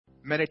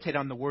meditate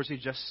on the words we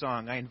just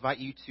sung, I invite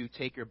you to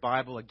take your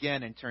Bible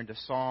again and turn to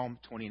Psalm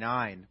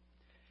 29.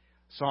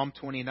 Psalm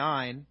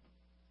 29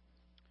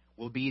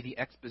 will be the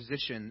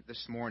exposition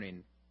this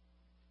morning.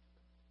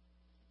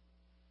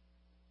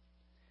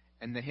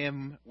 And the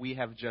hymn we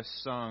have just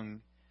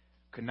sung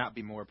could not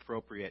be more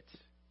appropriate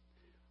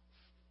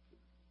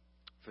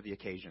for the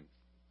occasion.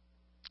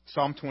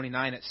 Psalm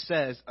 29, it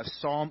says, a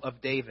psalm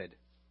of David.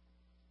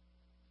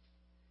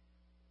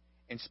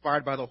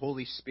 Inspired by the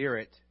Holy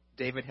Spirit,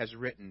 David has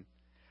written,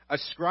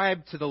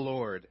 ascribe to the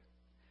Lord,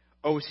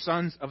 O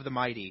sons of the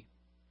mighty.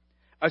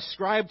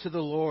 Ascribe to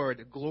the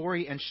Lord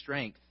glory and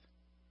strength.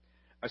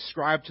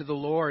 Ascribe to the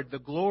Lord the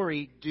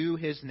glory due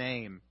his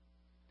name.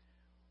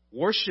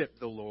 Worship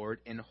the Lord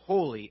in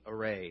holy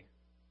array.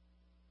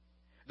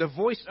 The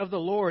voice of the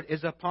Lord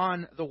is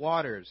upon the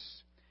waters.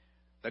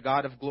 The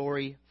God of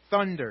glory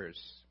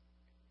thunders.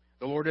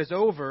 The Lord is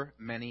over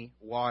many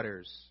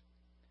waters.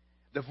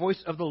 The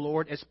voice of the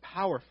Lord is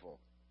powerful.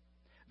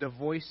 The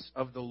voice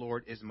of the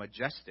Lord is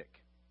majestic.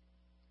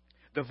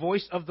 The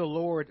voice of the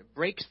Lord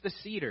breaks the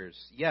cedars.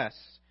 Yes,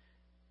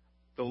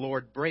 the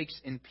Lord breaks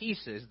in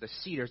pieces the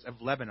cedars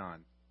of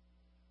Lebanon.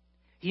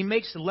 He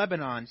makes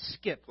Lebanon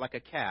skip like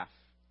a calf,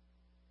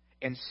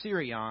 and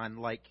Sirion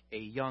like a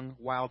young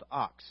wild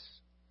ox.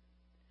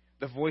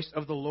 The voice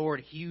of the Lord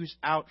hews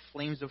out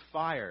flames of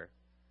fire.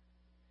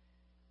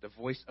 The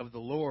voice of the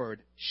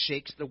Lord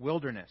shakes the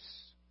wilderness.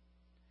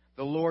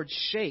 The Lord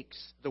shakes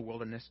the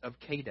wilderness of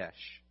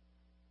Kadesh.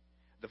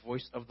 The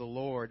voice of the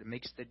Lord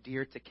makes the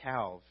deer to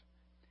calve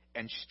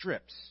and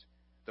strips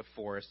the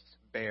forests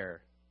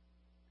bare.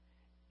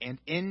 And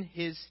in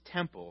his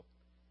temple,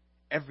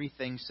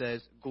 everything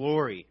says,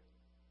 glory.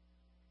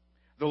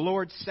 The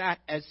Lord sat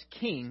as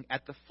king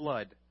at the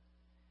flood.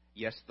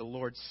 Yes, the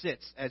Lord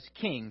sits as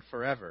king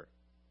forever.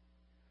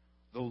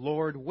 The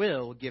Lord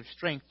will give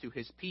strength to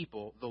his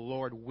people. The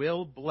Lord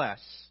will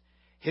bless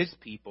his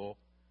people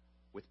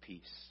with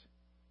peace.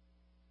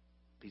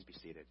 Please be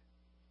seated.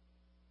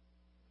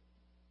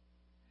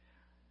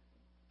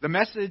 The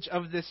message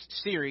of this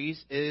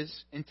series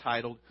is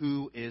entitled,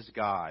 Who is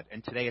God?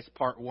 And today it's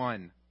part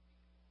 1.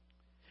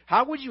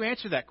 How would you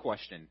answer that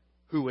question?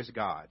 Who is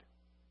God?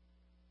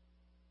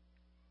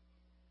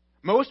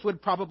 Most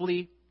would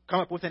probably come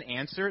up with an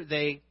answer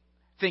they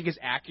think is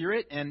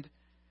accurate and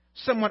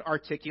somewhat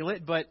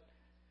articulate, but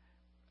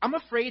I'm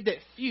afraid that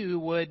few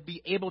would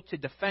be able to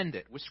defend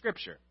it with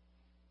Scripture.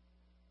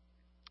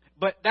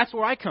 But that's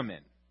where I come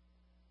in.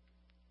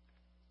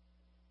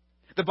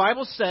 The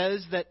Bible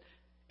says that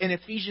in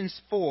Ephesians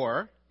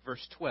 4,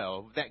 verse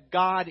 12, that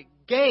God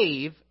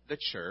gave the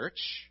church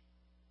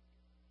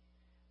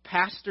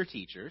pastor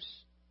teachers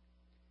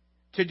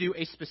to do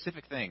a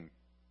specific thing.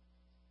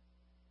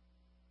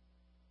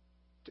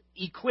 To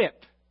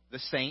equip the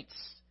saints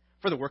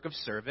for the work of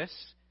service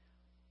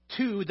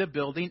to the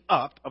building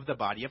up of the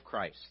body of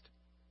Christ.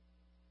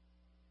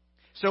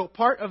 So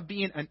part of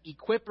being an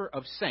equipper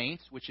of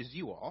saints, which is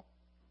you all,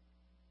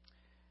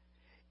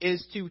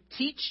 is to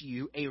teach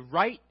you a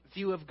right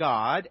view of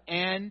God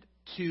and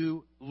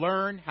to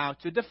learn how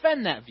to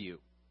defend that view.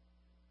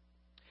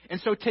 And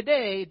so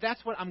today,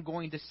 that's what I'm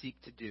going to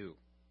seek to do.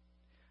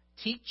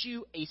 Teach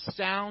you a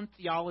sound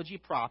theology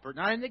proper,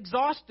 not an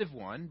exhaustive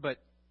one, but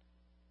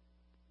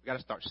we've got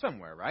to start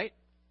somewhere, right?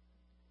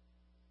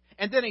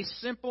 And then a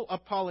simple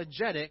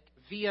apologetic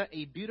via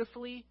a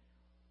beautifully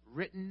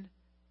written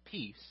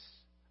piece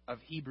of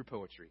Hebrew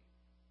poetry.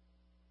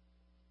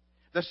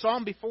 The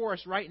psalm before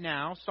us right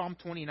now, Psalm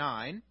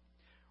 29,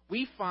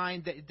 we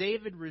find that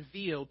David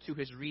revealed to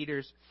his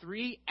readers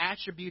 3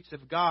 attributes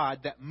of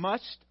God that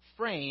must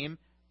frame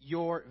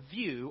your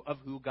view of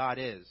who God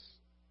is.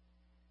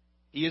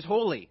 He is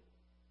holy.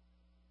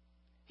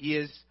 He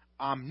is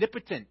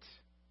omnipotent.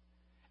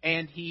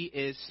 And he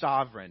is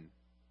sovereign.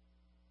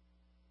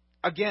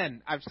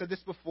 Again, I've said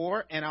this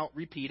before, and I'll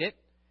repeat it,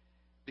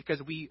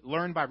 because we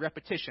learn by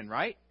repetition,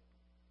 right?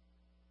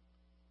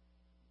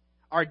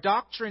 Our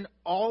doctrine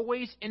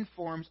always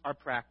informs our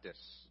practice.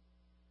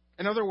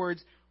 In other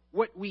words,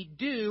 what we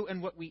do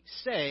and what we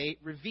say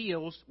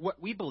reveals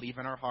what we believe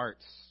in our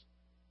hearts.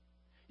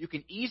 You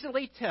can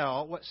easily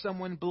tell what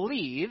someone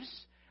believes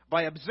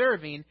by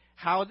observing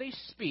how they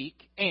speak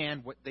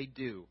and what they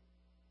do.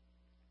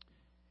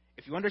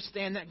 If you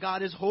understand that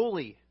God is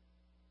holy,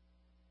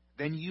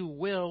 then you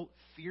will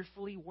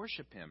fearfully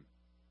worship him.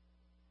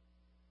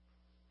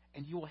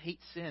 And you will hate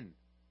sin.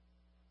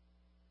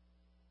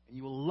 And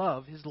you will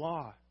love his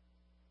law.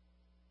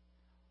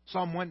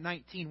 Psalm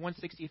 119,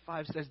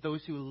 165 says,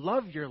 those who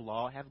love your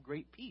law have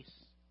great peace.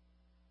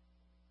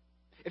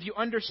 If you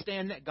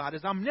understand that God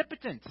is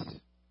omnipotent,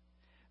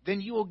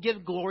 then you will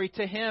give glory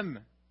to him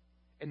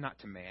and not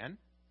to man.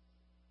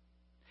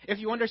 If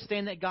you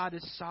understand that God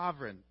is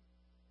sovereign,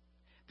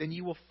 then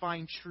you will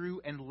find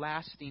true and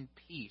lasting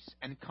peace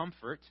and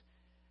comfort,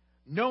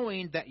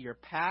 knowing that your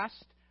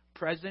past,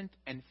 present,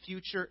 and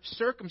future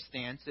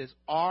circumstances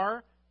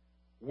are,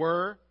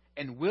 were,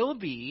 and will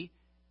be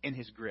in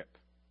his grip.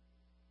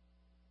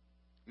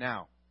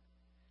 Now,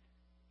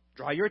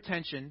 draw your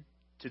attention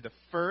to the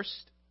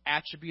first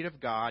attribute of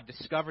God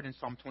discovered in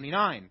Psalm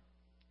 29.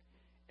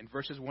 In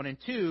verses 1 and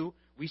 2,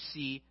 we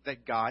see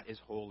that God is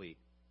holy.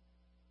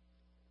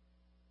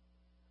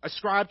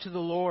 Ascribe to the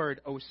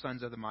Lord, O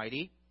sons of the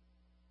mighty.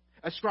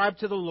 Ascribe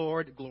to the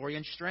Lord glory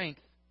and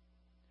strength.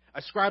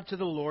 Ascribe to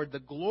the Lord the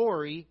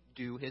glory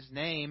due his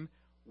name.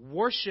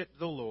 Worship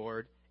the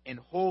Lord in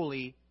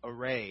holy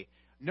array.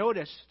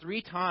 Notice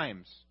 3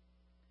 times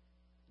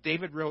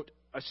David wrote,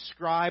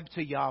 ascribe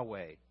to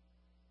Yahweh.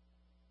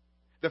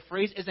 The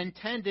phrase is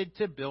intended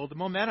to build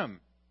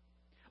momentum,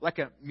 like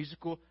a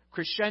musical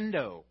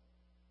crescendo,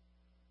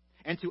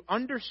 and to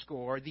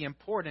underscore the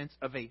importance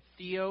of a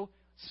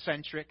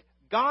theocentric,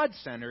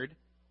 God-centered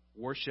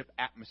worship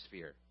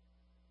atmosphere.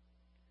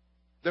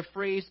 The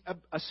phrase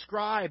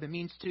ascribe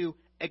means to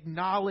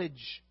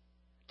acknowledge,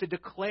 to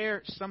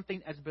declare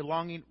something as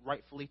belonging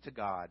rightfully to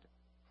God.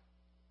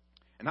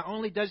 And not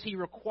only does he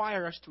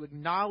require us to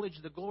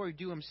acknowledge the glory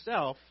due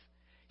himself,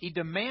 he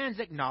demands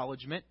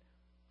acknowledgement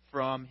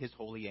from his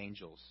holy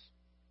angels,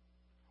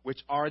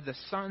 which are the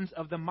sons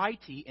of the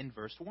mighty in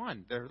verse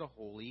 1. They're the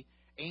holy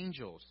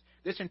angels.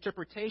 This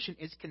interpretation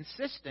is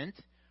consistent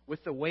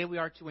with the way we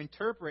are to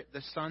interpret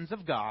the sons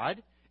of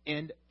God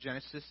in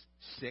Genesis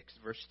 6,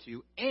 verse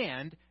 2,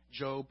 and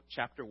Job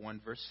chapter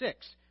 1, verse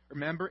 6.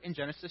 Remember, in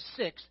Genesis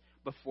 6,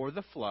 before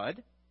the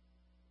flood,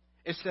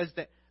 it says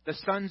that the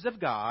sons of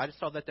God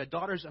saw that the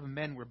daughters of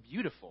men were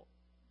beautiful,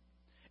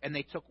 and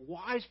they took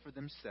wives for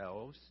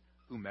themselves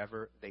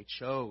whomever they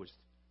chose.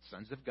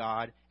 Sons of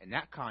God, in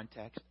that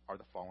context, are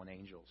the fallen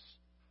angels.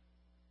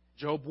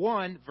 Job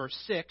 1, verse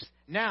 6,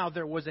 now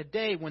there was a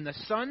day when the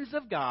sons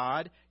of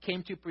God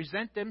came to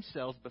present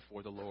themselves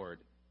before the Lord.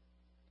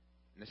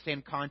 In the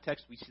same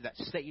context, we see that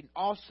Satan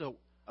also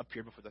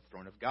appeared before the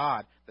throne of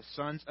God. The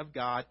sons of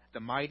God, the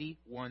mighty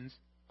ones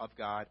of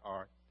God,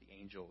 are the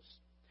angels.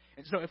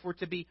 And so if we're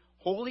to be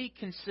wholly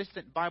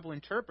consistent Bible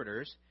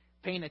interpreters,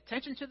 paying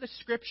attention to the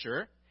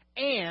Scripture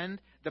and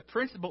the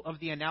principle of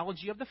the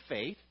analogy of the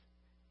faith,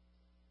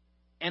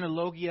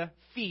 analogia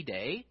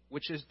fide,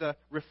 which is the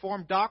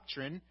Reformed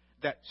doctrine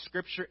that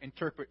Scripture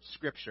interprets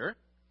Scripture,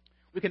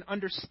 we can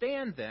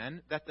understand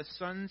then that the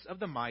sons of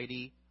the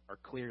mighty are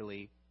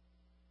clearly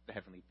the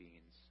heavenly beings.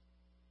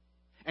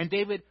 And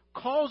David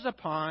calls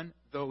upon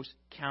those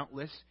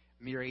countless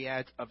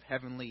myriads of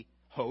heavenly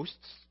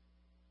hosts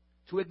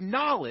to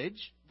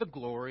acknowledge the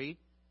glory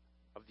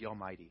of the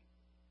Almighty.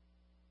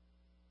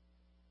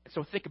 And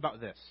so think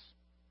about this.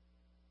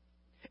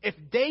 If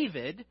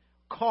David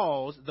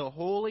calls the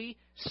holy,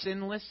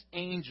 sinless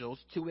angels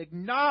to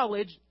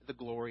acknowledge the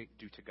glory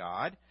due to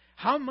God,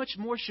 how much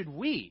more should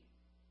we,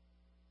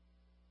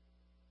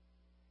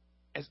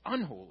 as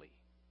unholy,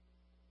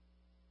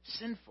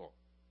 sinful,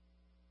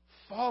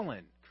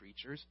 fallen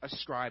creatures,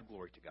 ascribe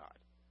glory to God?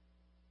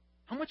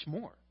 How much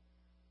more?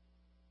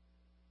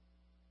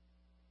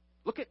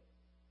 Look at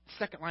the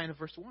second line of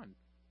verse 1.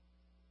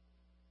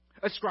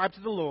 Ascribe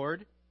to the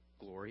Lord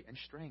glory and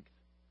strength.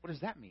 What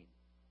does that mean?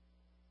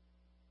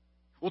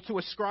 Well, to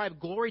ascribe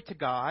glory to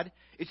God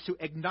is to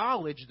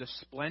acknowledge the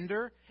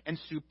splendor and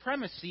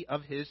supremacy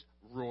of his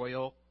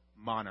royal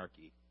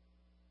monarchy.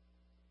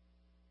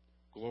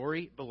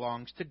 Glory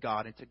belongs to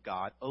God and to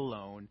God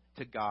alone,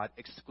 to God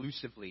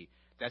exclusively.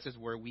 That is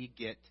where we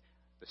get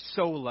the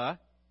sola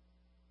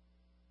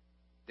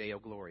Deo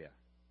Gloria,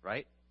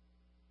 right?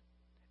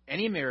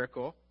 Any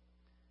miracle,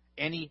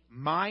 any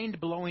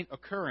mind-blowing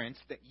occurrence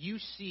that you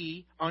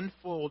see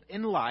unfold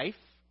in life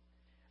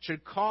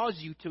should cause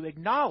you to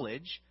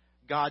acknowledge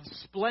God's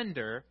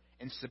splendor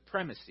and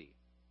supremacy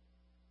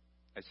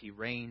as he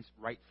reigns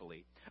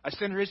rightfully. A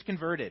sinner is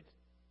converted.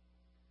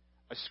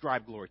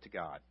 Ascribe glory to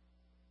God.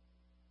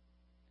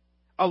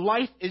 A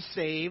life is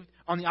saved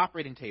on the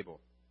operating table.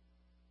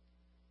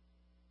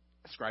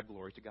 Ascribe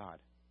glory to God.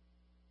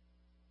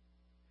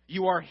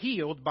 You are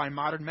healed by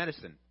modern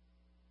medicine.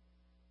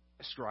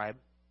 Ascribe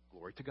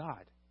glory to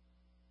God.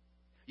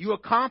 You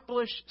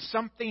accomplish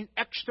something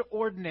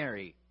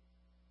extraordinary.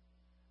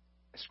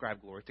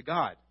 Ascribe glory to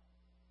God.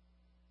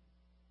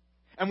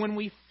 And when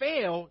we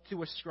fail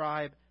to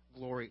ascribe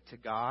glory to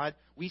God,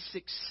 we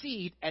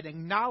succeed at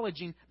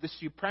acknowledging the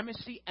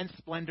supremacy and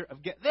splendor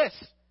of, get this,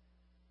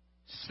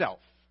 self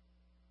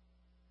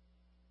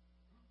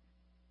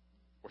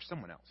or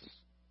someone else.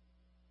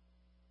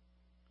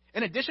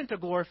 In addition to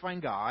glorifying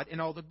God in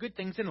all the good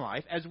things in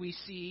life, as we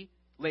see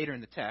later in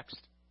the text,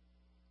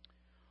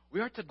 we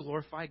are to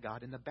glorify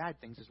God in the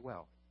bad things as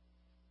well.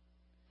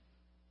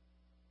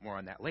 More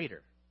on that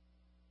later.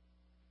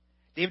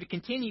 David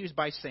continues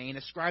by saying,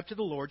 ascribe to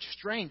the Lord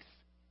strength,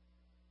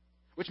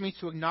 which means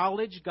to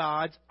acknowledge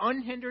God's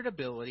unhindered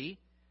ability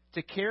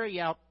to carry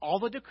out all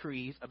the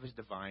decrees of his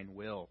divine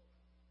will.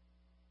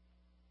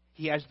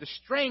 He has the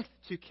strength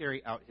to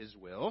carry out his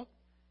will.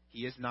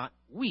 He is not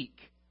weak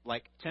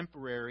like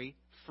temporary,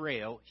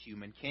 frail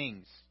human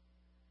kings.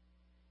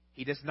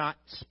 He does not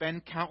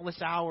spend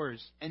countless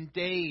hours and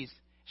days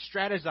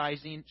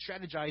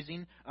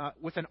strategizing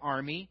with an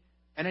army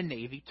and a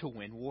navy to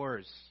win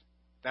wars.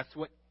 That's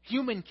what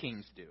human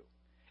kings do.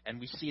 And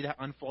we see that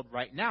unfold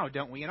right now,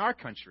 don't we, in our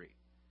country?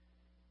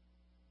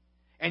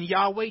 And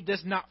Yahweh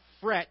does not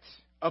fret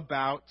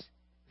about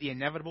the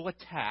inevitable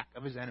attack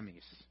of his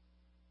enemies.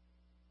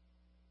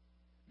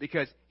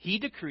 Because he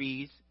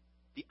decrees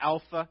the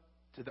Alpha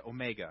to the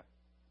Omega,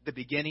 the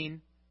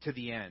beginning to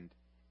the end.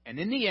 And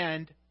in the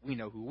end, we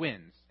know who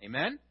wins.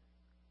 Amen?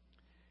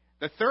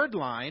 The third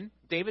line,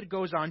 David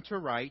goes on to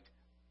write,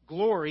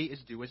 glory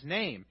is due his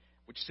name,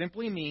 which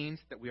simply means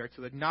that we are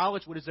to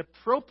acknowledge what is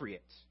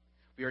appropriate.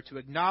 We are to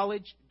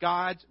acknowledge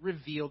God's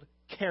revealed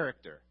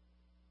character.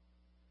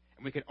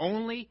 And we can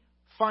only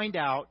find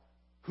out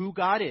who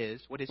God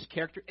is, what his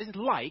character is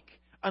like,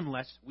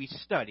 unless we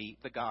study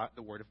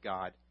the Word of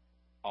God,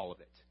 all of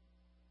it.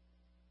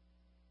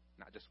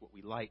 Not just what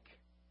we like,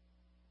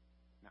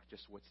 not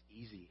just what's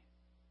easy,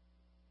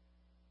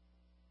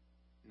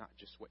 not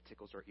just what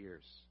tickles our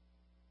ears.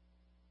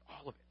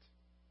 All of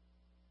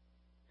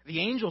it. The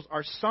angels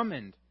are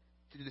summoned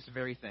to do this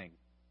very thing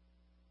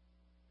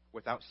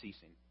without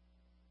ceasing.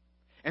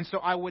 And so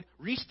I would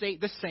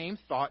restate the same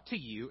thought to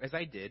you as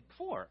I did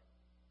before.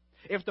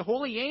 If the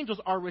holy angels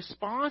are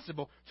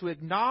responsible to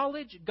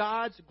acknowledge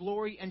God's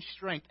glory and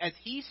strength as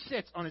he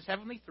sits on his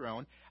heavenly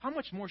throne, how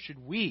much more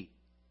should we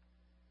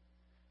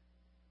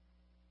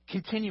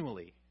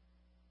continually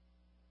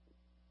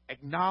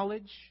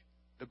acknowledge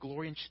the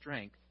glory and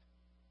strength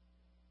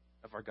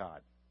of our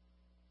God?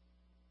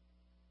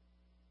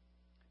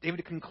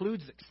 David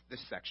concludes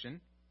this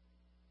section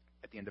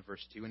at the end of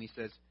verse 2, and he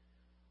says,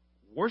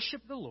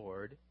 worship the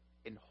Lord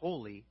in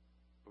holy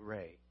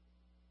array.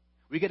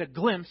 We get a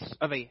glimpse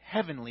of a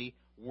heavenly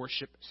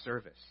worship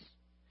service.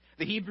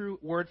 The Hebrew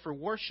word for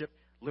worship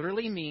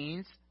literally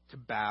means to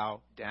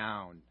bow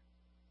down.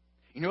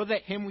 You know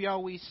that hymn we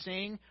always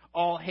sing,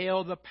 all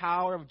hail the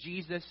power of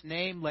Jesus'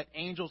 name, let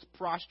angels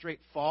prostrate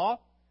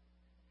fall?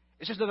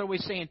 It's just another way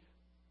of saying,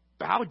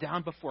 bow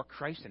down before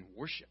Christ and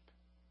worship.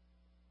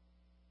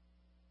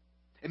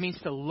 It means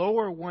to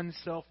lower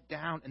oneself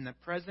down in the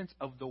presence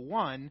of the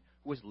one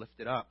who is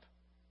lifted up.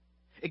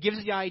 It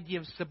gives the idea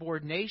of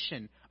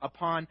subordination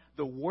upon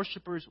the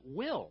worshiper's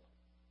will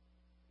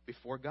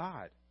before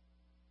God.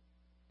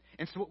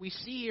 And so what we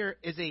see here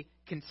is a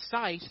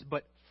concise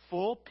but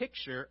full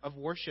picture of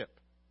worship.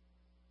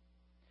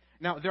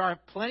 Now, there are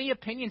plenty of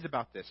opinions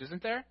about this,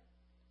 isn't there?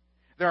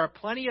 There are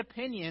plenty of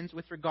opinions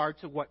with regard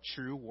to what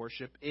true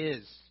worship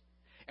is.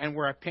 And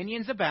where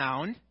opinions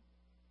abound,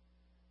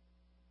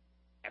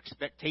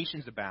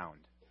 expectations abound.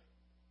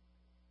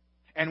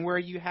 And where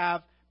you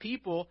have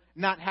people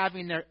not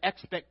having their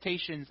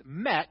expectations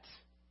met,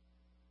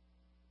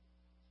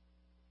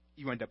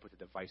 you end up with a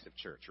divisive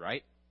church,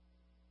 right?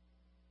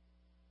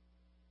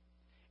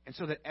 And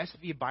so that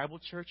SV Bible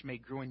Church may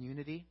grow in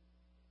unity,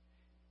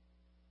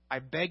 I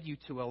beg you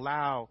to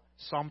allow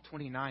Psalm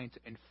 29 to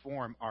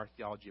inform our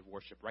theology of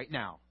worship right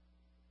now.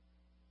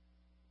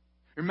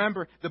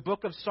 Remember, the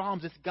book of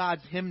Psalms is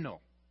God's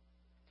hymnal.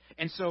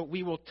 And so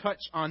we will touch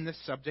on this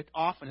subject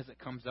often as it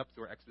comes up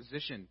through our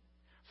exposition.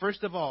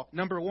 First of all,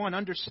 number one,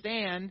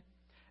 understand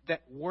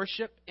that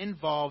worship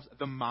involves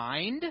the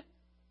mind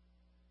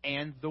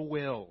and the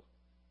will.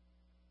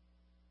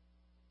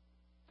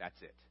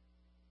 That's it.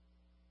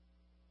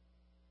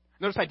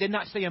 Notice I did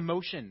not say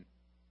emotion.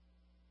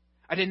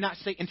 I did not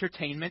say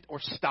entertainment or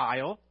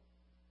style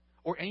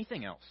or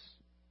anything else.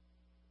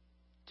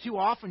 Too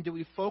often do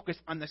we focus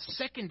on the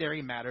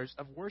secondary matters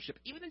of worship,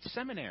 even in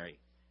seminary.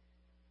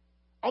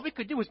 All we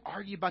could do is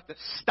argue about the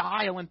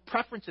style and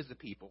preferences of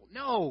people.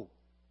 No.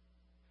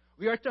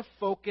 We are to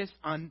focus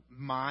on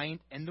mind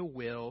and the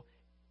will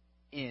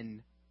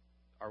in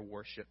our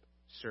worship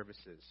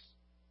services.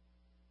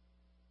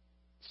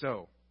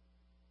 So,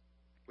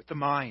 with the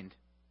mind,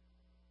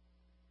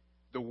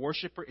 the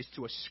worshiper is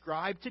to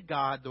ascribe to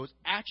God those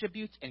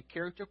attributes and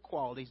character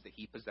qualities that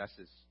he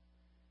possesses.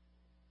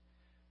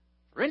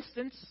 For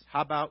instance,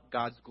 how about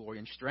God's glory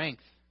and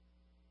strength,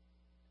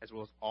 as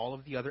well as all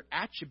of the other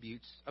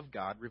attributes of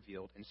God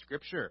revealed in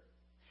Scripture?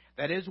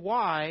 That is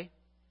why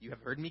you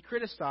have heard me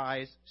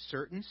criticize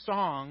certain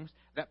songs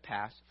that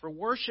pass for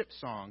worship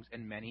songs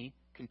in many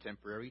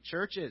contemporary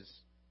churches.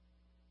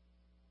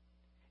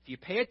 If you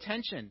pay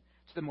attention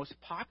to the most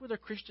popular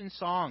Christian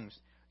songs,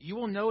 you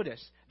will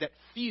notice that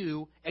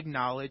few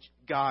acknowledge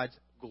God's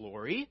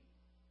glory,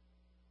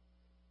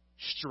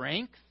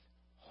 strength,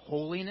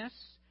 holiness,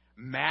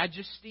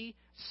 majesty,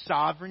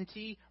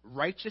 sovereignty,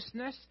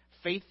 righteousness,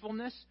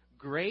 faithfulness,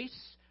 grace,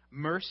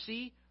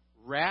 mercy,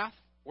 wrath,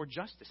 or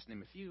justice, to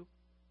name a few.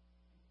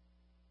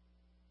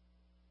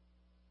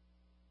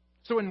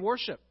 So in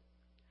worship,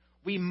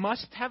 we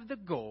must have the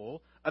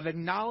goal of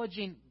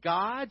acknowledging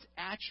God's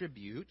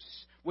attributes,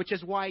 which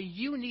is why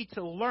you need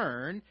to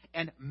learn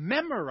and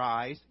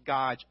memorize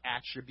God's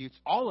attributes,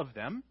 all of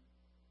them,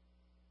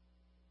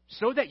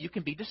 so that you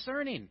can be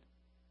discerning.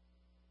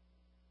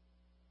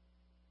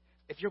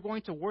 If you're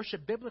going to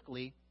worship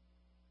biblically,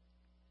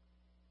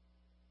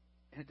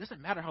 and it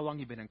doesn't matter how long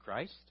you've been in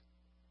Christ,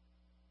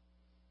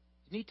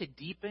 you need to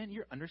deepen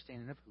your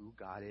understanding of who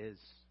God is.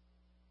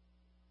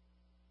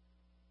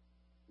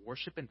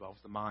 Worship involves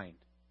the mind.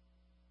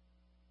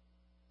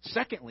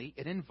 Secondly,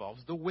 it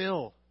involves the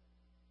will.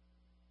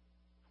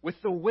 With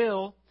the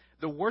will,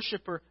 the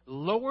worshiper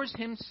lowers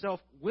himself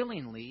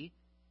willingly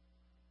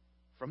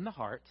from the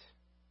heart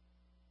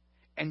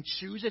and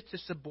chooses to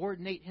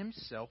subordinate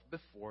himself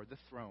before the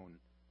throne.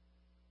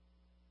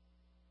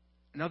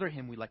 Another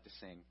hymn we like to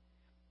sing,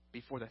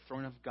 before the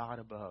throne of God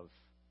above,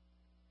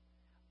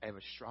 I have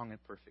a strong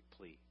and perfect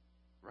plea.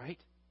 Right?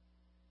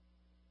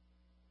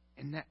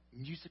 In that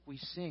music we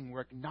sing,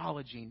 we're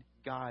acknowledging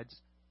God's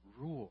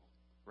rule.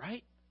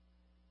 Right?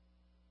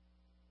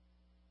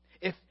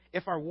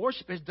 If our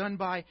worship is done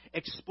by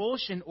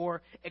expulsion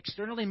or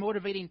externally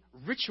motivating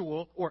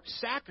ritual or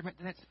sacrament,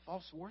 then that's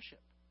false worship.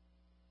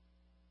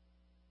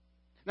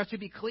 Now, to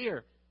be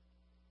clear,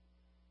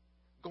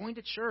 going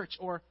to church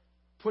or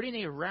putting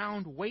a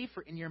round wafer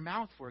in your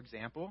mouth, for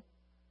example,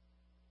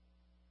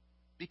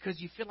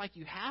 because you feel like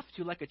you have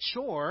to, like a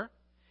chore,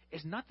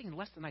 is nothing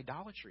less than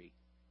idolatry.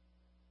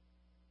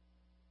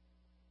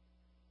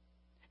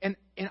 And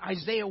in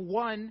Isaiah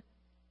 1,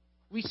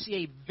 we see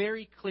a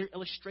very clear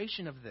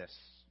illustration of this.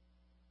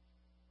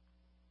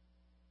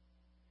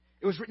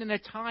 It was written in a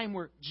time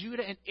where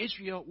Judah and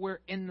Israel were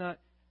in the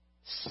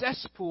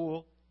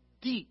cesspool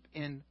deep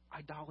in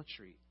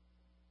idolatry.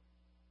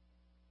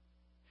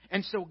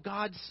 And so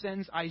God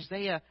sends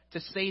Isaiah to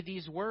say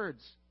these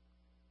words.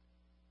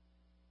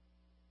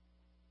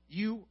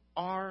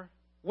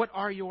 What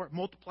are your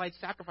multiplied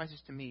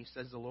sacrifices to me,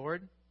 says the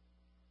Lord?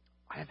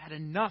 I have had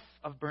enough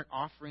of burnt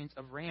offerings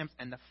of rams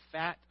and the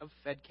fat of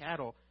fed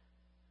cattle.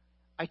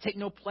 I take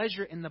no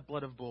pleasure in the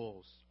blood of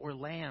bulls or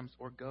lambs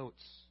or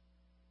goats.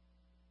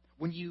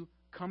 When you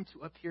come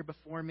to appear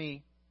before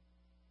me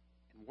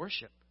and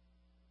worship,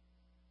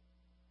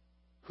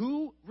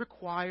 who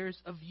requires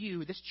of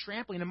you this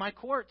trampling of my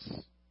courts?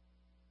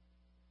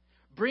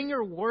 Bring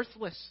your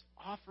worthless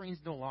offerings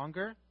no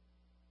longer.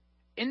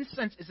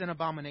 Incense is an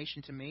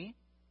abomination to me.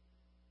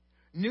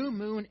 New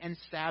moon and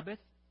Sabbath,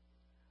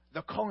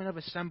 the calling of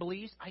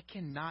assemblies, I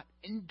cannot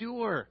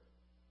endure.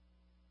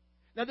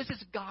 Now, this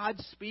is God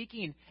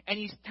speaking, and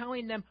he's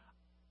telling them,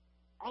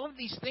 all of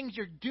these things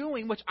you're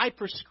doing, which I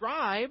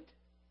prescribed,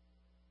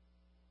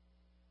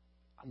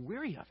 I'm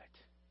weary of it.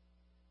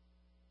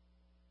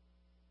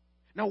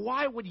 Now,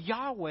 why would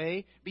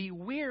Yahweh be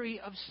weary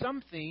of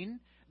something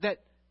that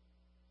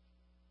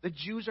the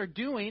Jews are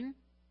doing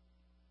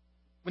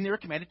when they were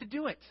commanded to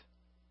do it?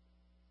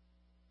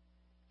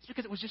 It's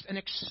because it was just an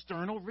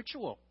external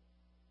ritual.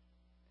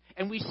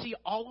 And we see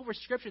all over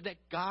Scripture that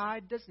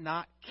God does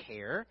not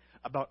care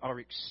about our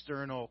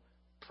external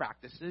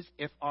practices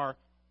if our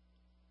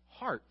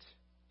heart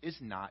is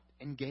not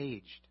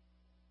engaged.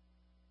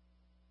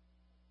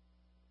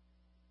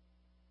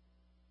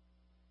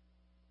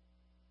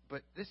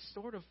 But this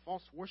sort of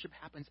false worship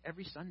happens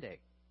every Sunday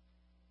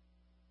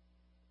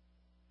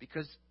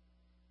because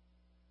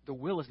the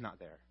will is not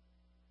there.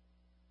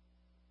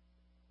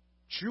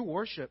 True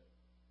worship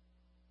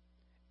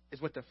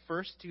is what the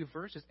first two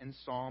verses in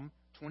Psalm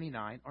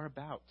 29 are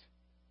about.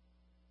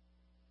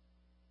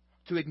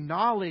 To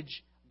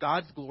acknowledge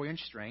God's glory and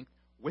strength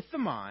with the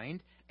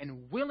mind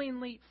and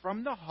willingly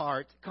from the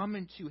heart come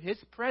into his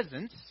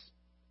presence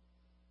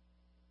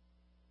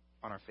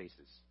on our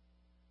faces.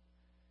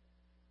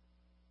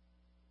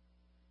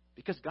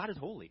 Because God is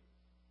holy.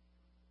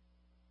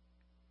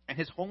 And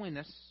his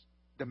holiness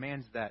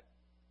demands that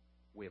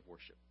way of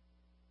worship.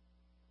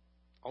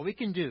 All we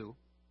can do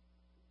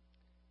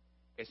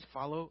is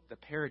follow the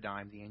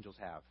paradigm the angels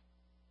have.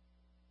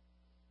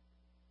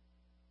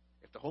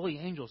 If the holy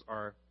angels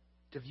are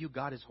to view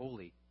God as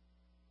holy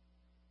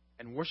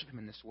and worship him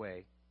in this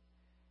way,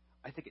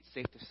 I think it's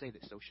safe to say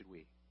that so should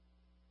we.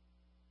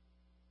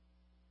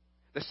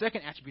 The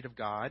second attribute of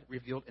God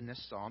revealed in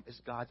this psalm is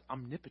God's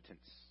omnipotence.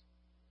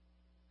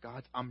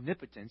 God's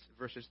omnipotence,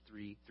 verses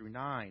 3 through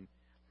 9.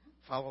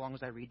 Follow along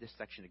as I read this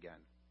section again.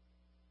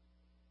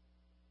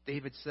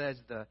 David says,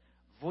 the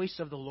voice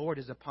of the Lord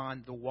is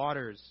upon the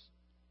waters.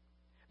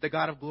 The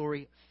God of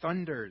glory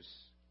thunders.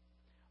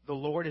 The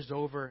Lord is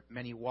over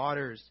many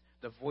waters.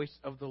 The voice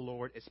of the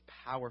Lord is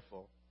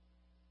powerful.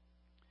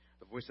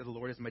 The voice of the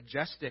Lord is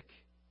majestic.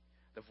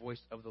 The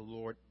voice of the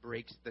Lord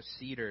breaks the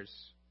cedars.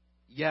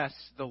 Yes,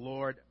 the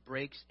Lord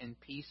breaks in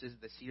pieces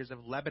the cedars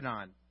of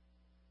Lebanon.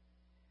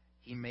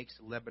 He makes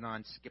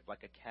Lebanon skip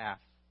like a calf,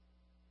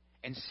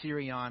 and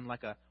Syrian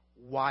like a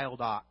wild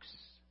ox.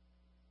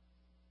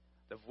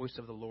 The voice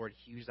of the Lord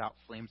hews out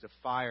flames of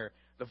fire.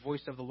 The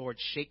voice of the Lord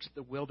shakes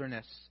the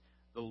wilderness.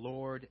 The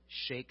Lord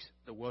shakes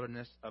the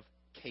wilderness of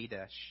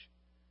Kadesh.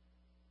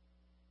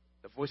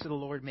 The voice of the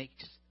Lord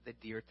makes the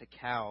deer to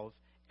calve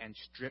and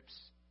strips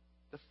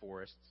the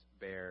forests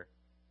bare.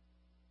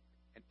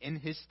 And in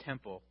his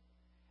temple,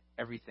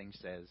 everything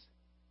says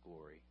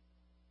glory.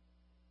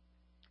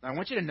 Now, I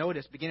want you to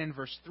notice, beginning in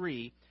verse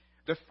 3,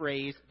 the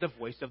phrase, the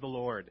voice of the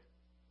Lord.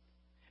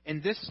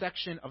 In this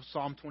section of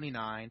Psalm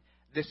 29,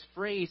 this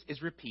phrase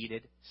is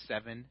repeated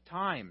 7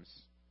 times.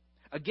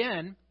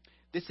 Again,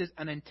 this is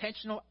an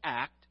intentional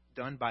act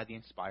done by the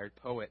inspired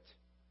poet.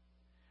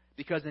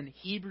 Because in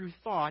Hebrew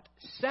thought,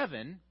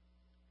 7,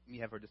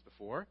 you have heard this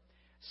before,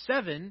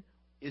 7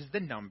 is the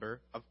number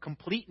of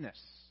completeness.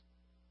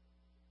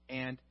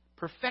 and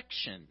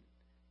perfection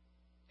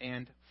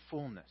and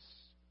fullness.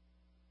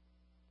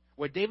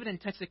 What David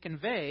intends to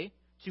convey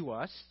to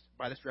us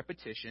by this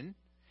repetition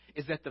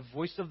is that the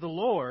voice of the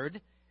Lord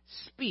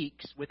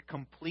speaks with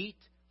complete,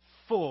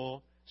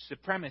 full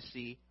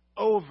supremacy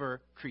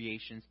over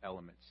creation's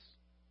elements.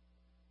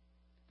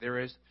 There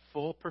is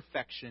full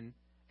perfection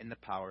in the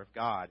power of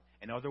God.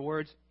 In other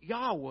words,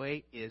 Yahweh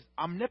is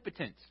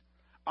omnipotent.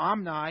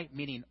 Omni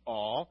meaning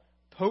all,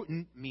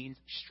 potent means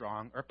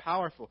strong or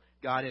powerful.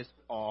 God is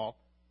all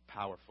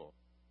powerful.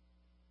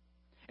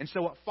 And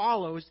so what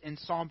follows in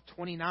Psalm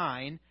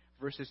 29,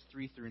 verses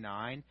 3 through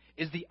 9,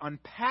 is the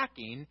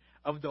unpacking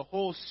of the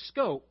whole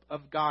scope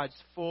of God's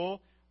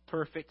full,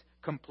 perfect,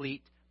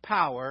 complete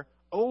power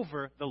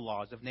over the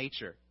laws of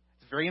nature.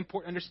 It's very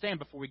important to understand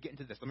before we get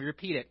into this. Let me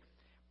repeat it.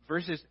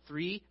 Verses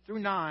 3 through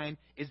 9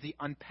 is the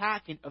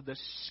unpacking of the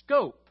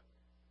scope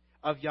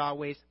of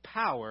Yahweh's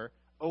power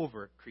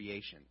over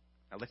creation.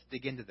 Now let's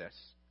dig into this.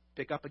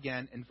 Pick up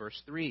again in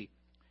verse 3.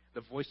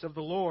 The voice of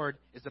the Lord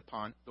is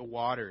upon the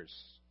waters.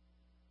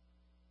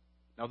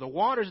 Now the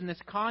waters in this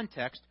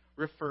context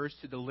refers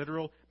to the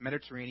literal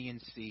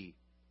Mediterranean Sea.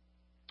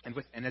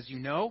 And as you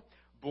know,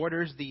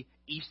 borders the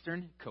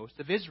eastern coast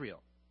of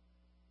Israel.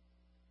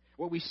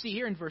 What we see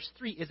here in verse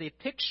 3 is a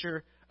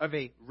picture of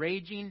a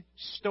raging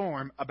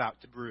storm about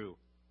to brew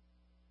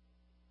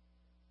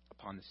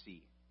upon the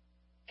sea.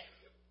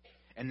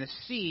 And the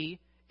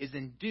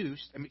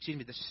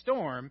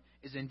storm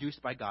is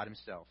induced by God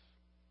himself.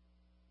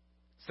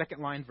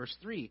 Second line, verse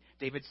 3,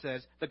 David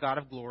says, the God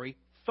of glory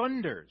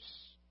thunders.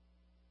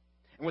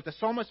 And what the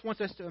psalmist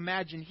wants us to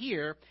imagine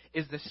here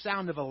is the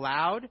sound of a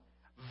loud,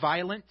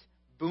 violent,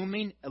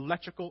 booming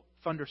electrical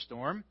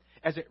thunderstorm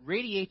as it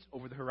radiates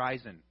over the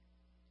horizon.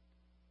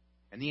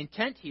 And the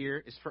intent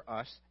here is for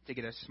us to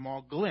get a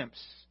small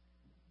glimpse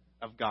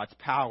of God's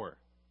power.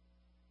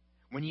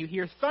 When you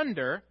hear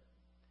thunder,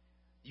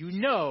 you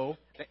know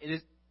that it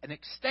is an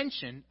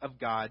extension of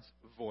God's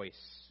voice.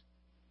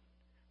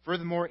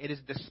 Furthermore, it is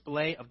a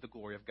display of the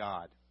glory of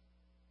God.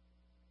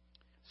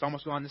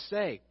 Psalmist goes on to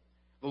say,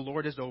 the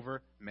Lord is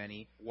over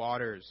many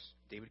waters.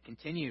 David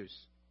continues,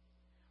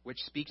 which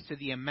speaks to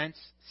the immense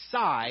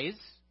size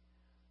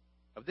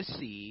of the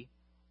sea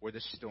where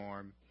the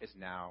storm is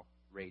now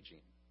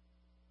raging.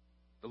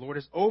 The Lord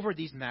is over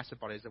these massive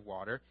bodies of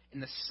water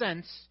in the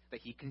sense that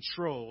he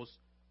controls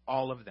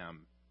all of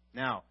them.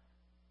 Now,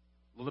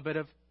 a little bit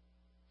of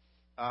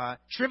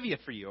trivia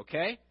for you,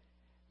 okay?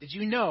 Did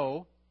you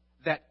know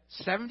that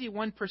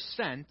 71%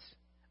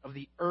 of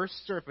the Earth's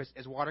surface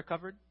is water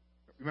covered?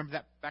 Remember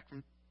that back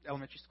from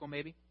elementary school,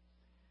 maybe?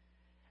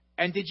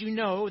 And did you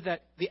know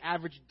that the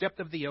average depth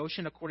of the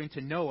ocean, according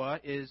to NOAA,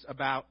 is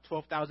about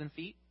 12,000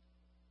 feet?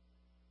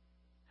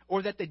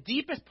 Or that the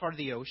deepest part of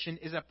the ocean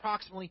is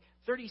approximately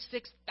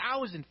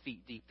 36,000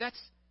 feet deep. That's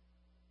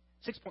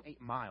 6.8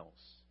 miles.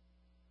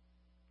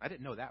 I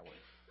didn't know that one.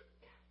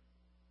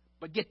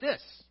 But get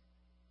this.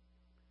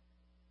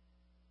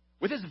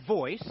 With his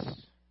voice,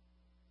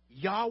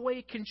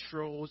 Yahweh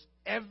controls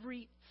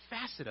every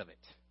facet of it.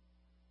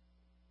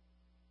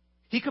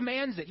 He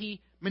commands it.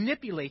 He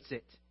manipulates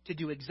it to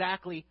do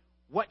exactly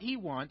what he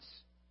wants,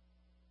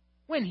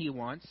 when he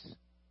wants,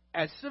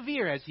 as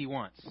severe as he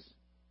wants.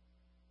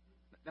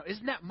 Now,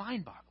 isn't that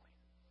mind-boggling?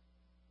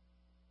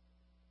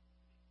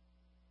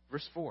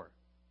 Verse 4.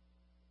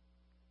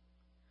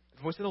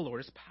 The voice of the Lord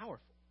is powerful.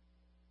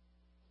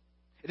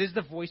 It is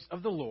the voice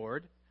of the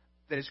Lord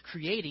that is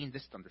creating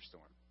this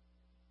thunderstorm.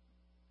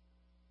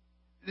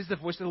 It is the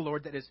voice of the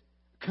Lord that is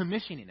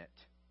commissioning it.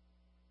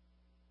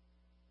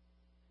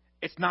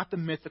 It's not the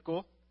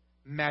mythical,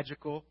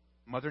 magical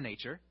Mother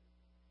Nature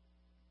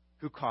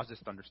who causes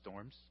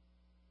thunderstorms.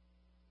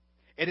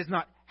 It is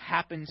not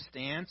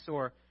happenstance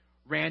or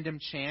random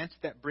chance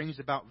that brings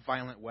about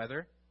violent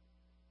weather.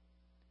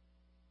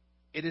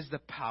 It is the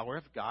power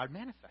of God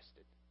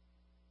manifested.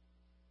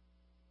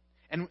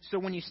 And so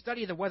when you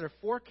study the weather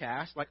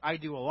forecast, like I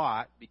do a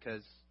lot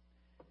because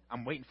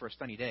I'm waiting for a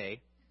sunny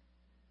day,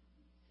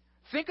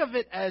 think of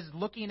it as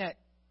looking at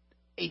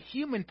a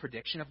human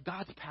prediction of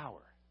God's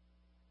power.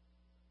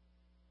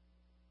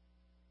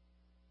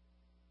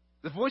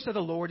 The voice of the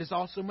Lord is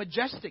also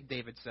majestic,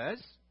 David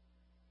says,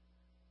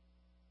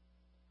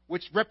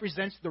 which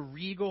represents the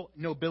regal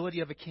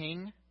nobility of a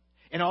king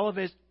and all of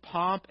his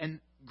pomp and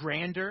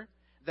grandeur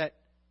that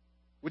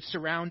would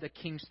surround a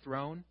king's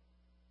throne.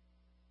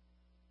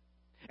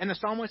 And the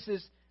psalmist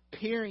is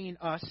peering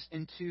us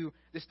into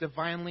this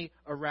divinely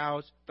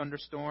aroused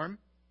thunderstorm,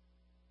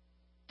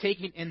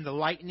 taking in the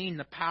lightning,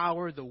 the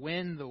power, the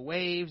wind, the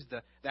waves,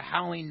 the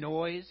howling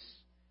noise.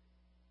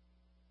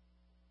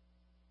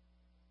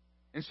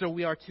 And so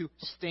we are to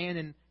stand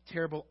in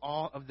terrible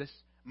awe of this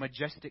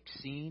majestic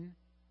scene.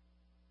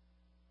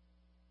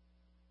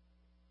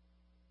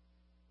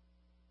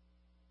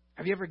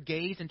 Have you ever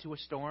gazed into a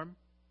storm?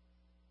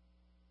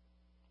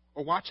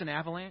 Or watched an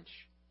avalanche?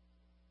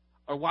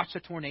 Or watched a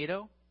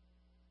tornado?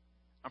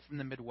 I'm from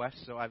the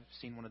Midwest, so I've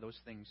seen one of those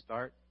things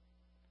start.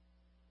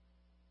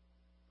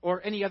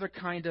 Or any other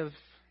kind of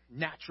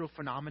natural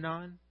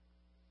phenomenon?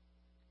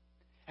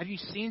 Have you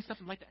seen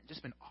something like that and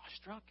just been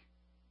awestruck?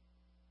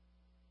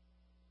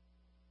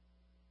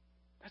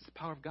 That's the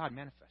power of God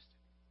manifested.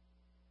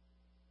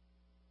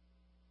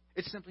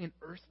 It's simply an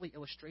earthly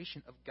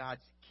illustration of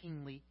God's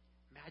kingly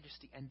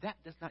majesty, and that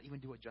does not even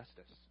do it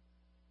justice.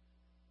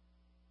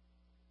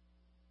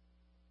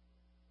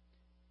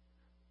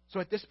 So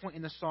at this point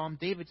in the psalm,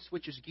 David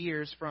switches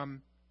gears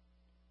from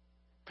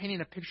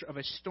painting a picture of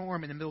a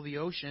storm in the middle of the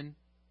ocean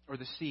or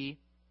the sea.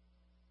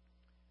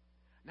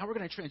 Now we're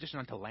going to transition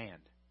onto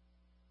land.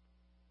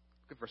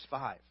 Look at verse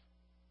 5.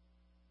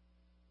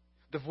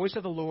 The voice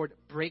of the Lord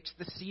breaks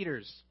the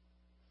cedars.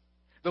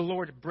 The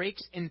Lord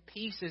breaks in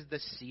pieces the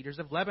cedars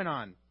of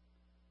Lebanon.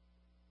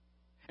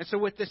 And so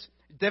with this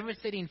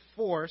devastating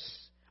force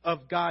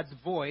of God's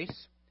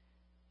voice,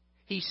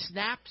 he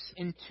snaps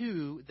in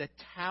two the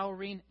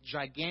towering,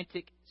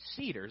 gigantic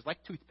cedars like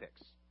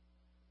toothpicks,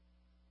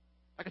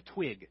 like a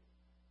twig,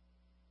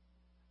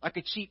 like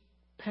a cheap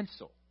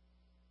pencil.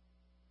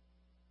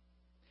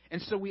 And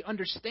so we must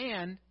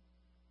understand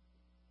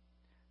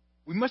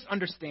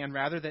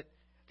that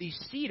these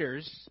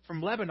cedars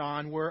from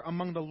Lebanon were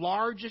among the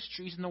largest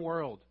trees in the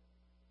world.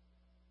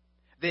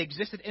 They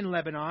existed in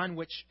Lebanon,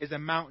 which is a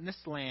mountainous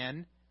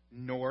land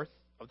north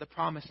of the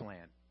Promised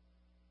Land.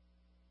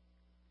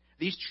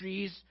 These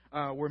trees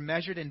were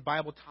measured in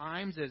Bible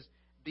times as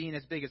being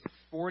as big as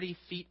 40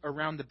 feet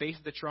around the base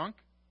of the trunk.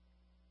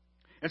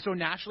 And so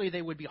naturally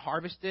they would be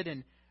harvested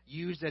and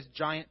used as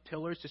giant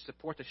pillars to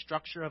support the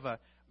structure of a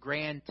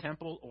grand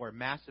temple or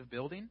massive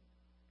building.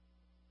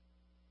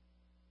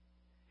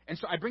 And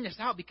so I bring this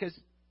out because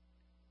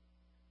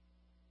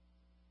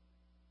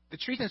the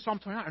trees in Psalm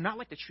 29 are not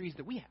like the trees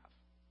that we have.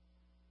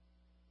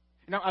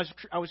 Now,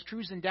 I was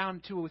cruising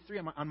down 203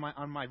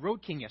 on my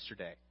Road King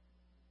yesterday,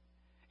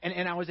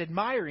 and I was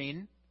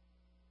admiring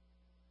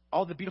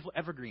all the beautiful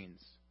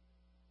evergreens.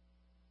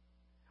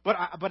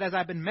 But as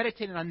I've been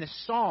meditating on this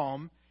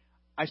psalm,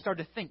 I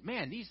started to think,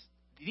 man, these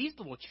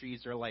little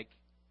trees are like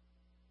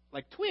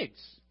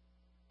twigs.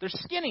 They're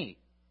skinny.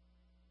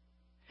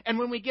 And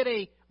when we get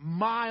a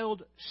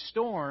mild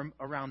storm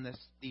around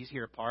these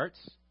here parts,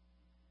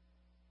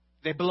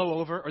 they blow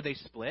over or they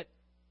split,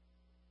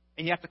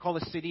 and you have to call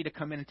the city to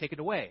come in and take it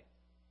away.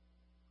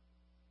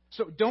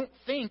 So don't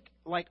think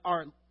like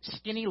our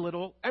skinny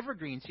little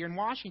evergreens here in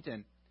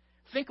Washington.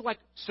 Think like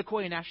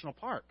Sequoia National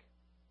Park.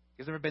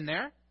 You guys ever been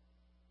there?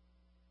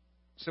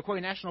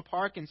 Sequoia National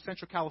Park in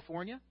Central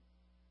California?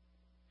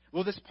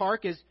 Well, this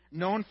park is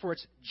known for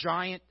its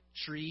giant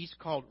trees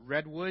called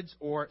redwoods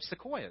or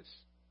sequoias.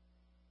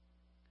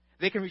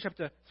 They can reach up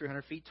to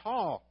 300 feet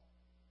tall.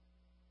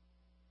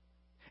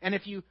 And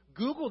if you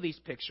Google these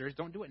pictures,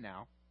 don't do it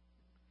now.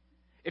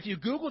 If you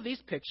Google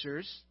these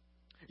pictures,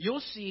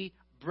 you'll see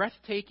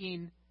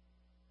breathtaking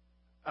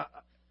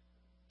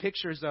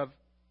pictures of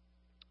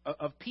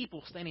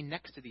people standing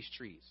next to these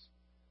trees.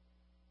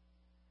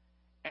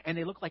 And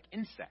they look like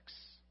insects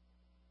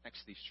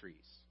next to these trees.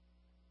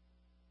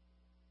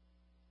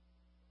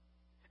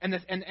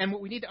 And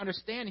what we need to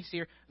understand is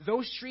here,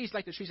 those trees,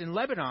 like the trees in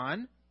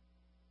Lebanon,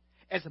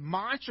 as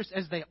monstrous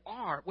as they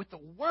are, with the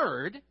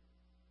word,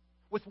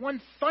 with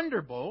one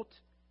thunderbolt,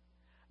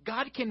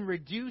 God can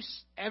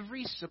reduce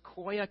every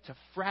sequoia to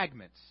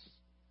fragments.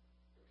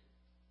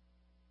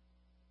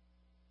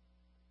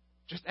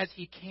 Just as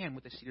he can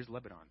with the cedars of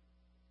Lebanon.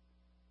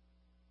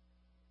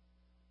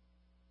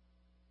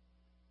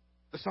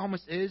 The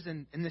psalmist is,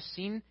 in this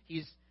scene,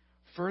 he's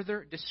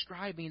further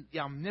describing the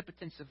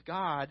omnipotence of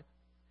God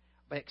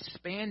by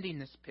expanding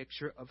this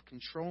picture of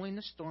controlling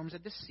the storms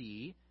of the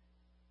sea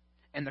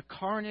and the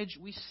carnage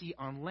we see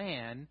on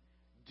land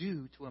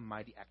due to a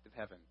mighty act of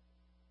heaven.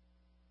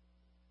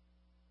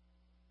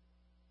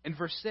 In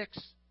verse 6,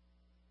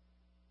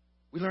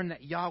 we learn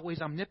that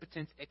Yahweh's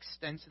omnipotence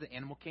extends to the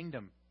animal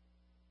kingdom.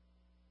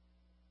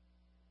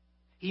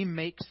 He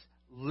makes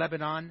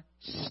Lebanon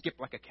skip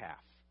like a calf.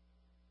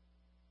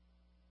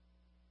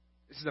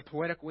 This is a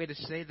poetic way to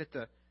say that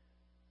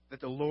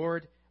the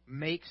Lord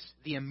makes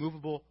the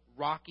immovable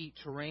rocky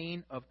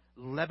terrain of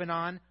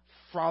Lebanon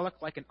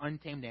frolic like an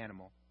untamed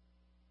animal.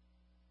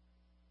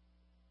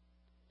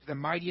 To the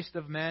mightiest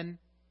of men,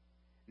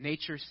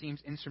 nature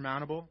seems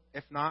insurmountable.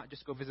 If not,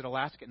 just go visit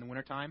Alaska in the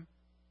wintertime.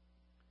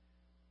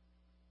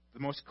 The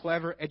most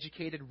clever,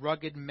 educated,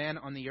 rugged men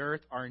on the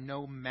earth are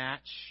no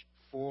match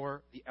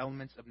for the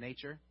elements of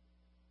nature,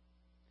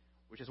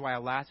 which is why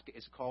Alaska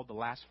is called the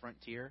last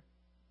frontier.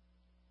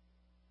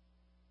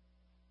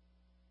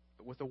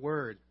 But with a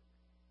word,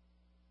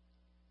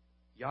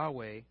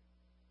 Yahweh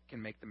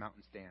can make the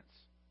mountains dance.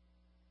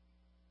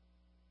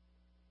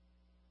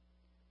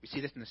 We see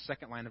this in the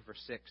second line of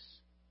verse 6.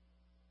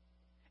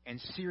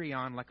 And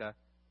Sirion like a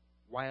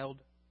wild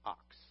ox.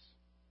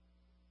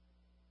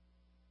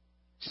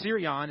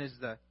 Sirion is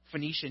the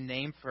Phoenician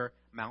name for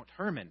Mount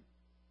Hermon,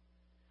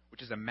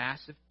 which is a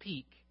massive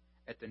peak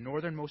at the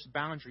northernmost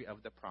boundary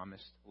of the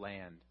Promised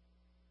Land.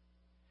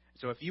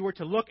 So if you were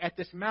to look at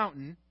this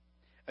mountain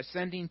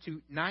ascending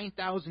to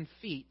 9,000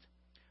 feet,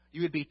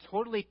 you would be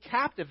totally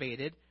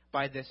captivated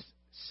by this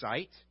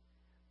sight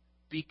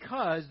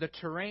because the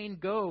terrain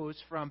goes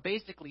from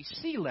basically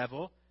sea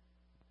level,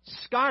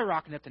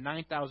 skyrocketing up to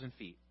 9,000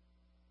 feet.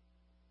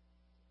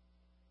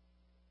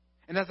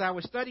 And as I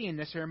was studying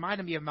this, it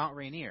reminded me of Mount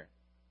Rainier.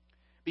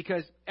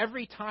 Because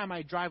every time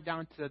I drive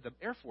down to the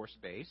Air Force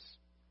Base,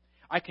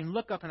 I can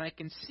look up and I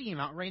can see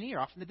Mount Rainier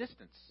off in the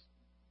distance.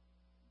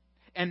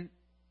 And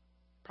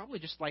probably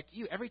just like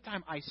you, every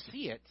time I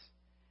see it,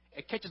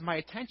 it catches my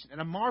attention,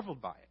 and I'm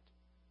marveled by it.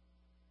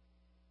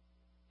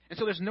 And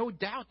so there's no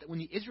doubt that when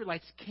the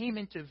Israelites came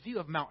into view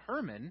of Mount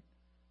Hermon,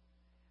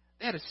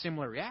 they had a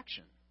similar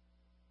reaction.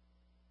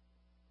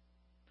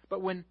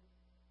 But when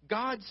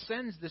God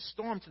sends this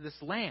storm to this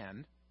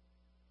land,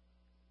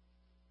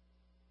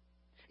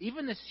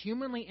 even this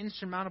humanly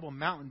insurmountable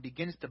mountain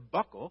begins to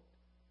buckle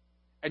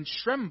and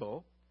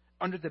tremble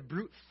under the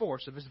brute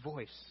force of his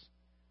voice.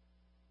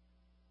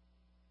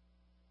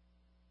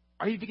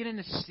 Are you beginning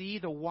to see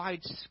the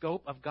wide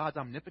scope of God's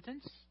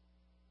omnipotence?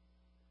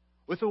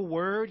 With a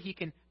word, he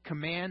can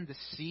command the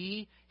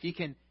sea. He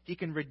can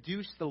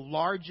reduce the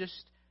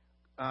largest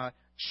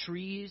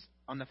trees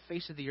on the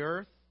face of the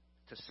earth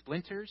to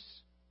splinters.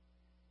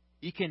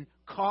 He can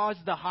cause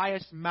the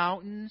highest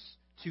mountains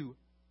to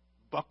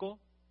buckle.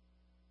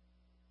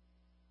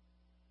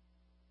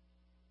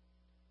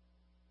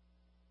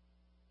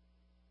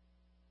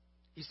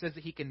 He says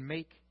that he can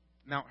make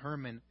Mount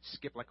Hermon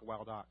skip like a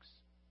wild ox.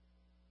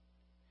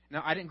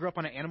 Now, I didn't grow up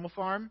on an animal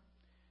farm,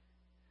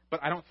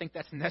 but I don't think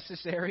that's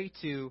necessary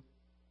to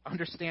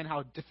understand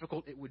how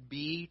difficult it would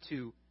be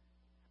to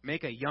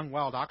make a young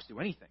wild ox do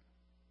anything.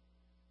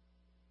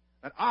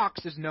 An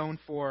ox is known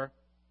for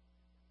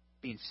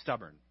being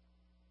stubborn,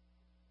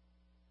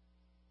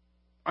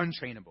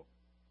 untrainable.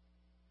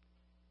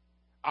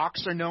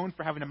 Ox are known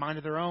for having a mind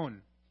of their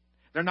own.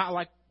 They're not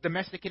like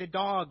domesticated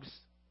dogs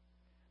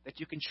that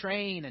you can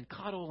train and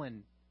cuddle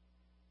and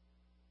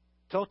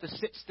tell it to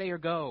sit, stay, or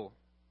go.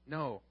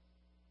 No.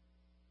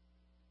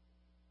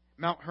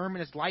 Mount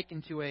Hermon is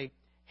likened to a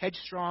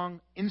headstrong,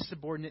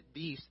 insubordinate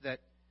beast that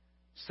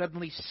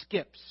suddenly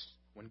skips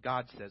when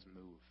God says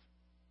move.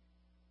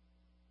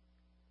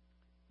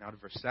 Now to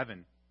verse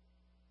 7.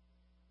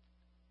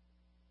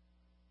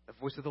 The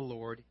voice of the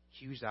Lord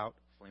hews out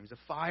flames of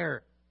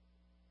fire,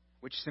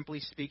 which simply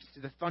speaks to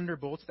the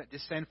thunderbolts that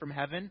descend from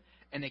heaven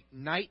and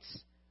ignites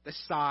the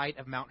side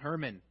of Mount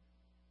Hermon.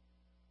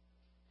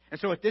 And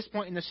so at this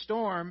point in the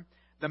storm,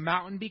 the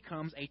mountain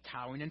becomes a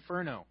towering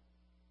inferno,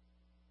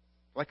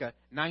 like a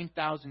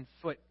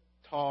 9,000-foot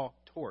tall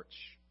torch.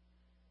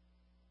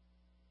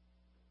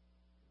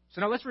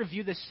 So now let's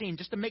review this scene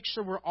just to make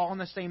sure we're all on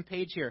the same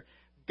page here.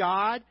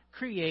 God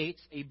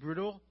creates a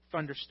brutal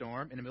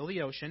thunderstorm in the middle of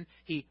the ocean.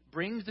 He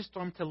brings the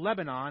storm to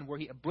Lebanon, where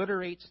he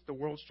obliterates the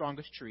world's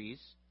strongest trees.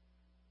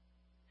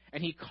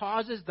 And he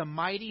causes the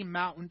mighty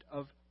mountain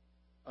of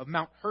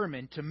Mount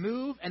Hermon to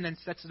move and then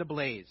sets it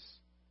ablaze.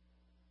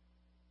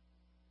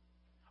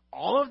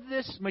 All of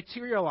this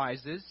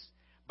materializes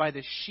by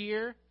the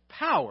sheer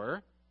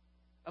power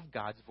of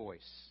God's voice.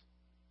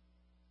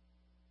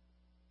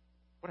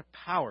 What a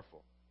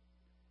powerful,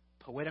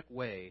 poetic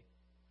way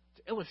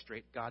to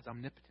illustrate God's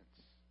omnipotence.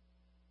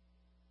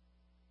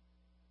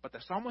 But the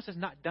psalmist is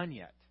not done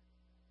yet.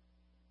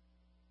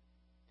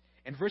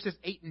 In verses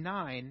 8 and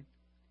 9,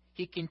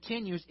 he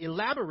continues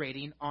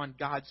elaborating on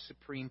God's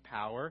supreme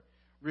power,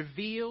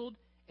 revealed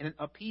in an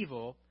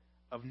upheaval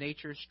of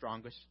nature's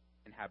strongest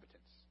inhabitants.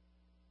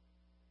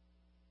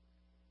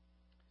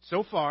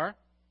 So far,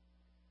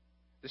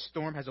 the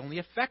storm has only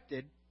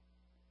affected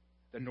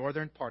the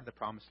northern part of the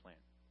Promised Land.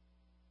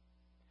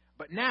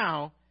 But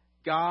now,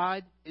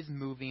 God is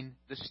moving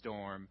the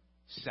storm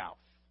south.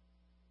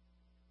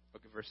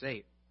 Look at verse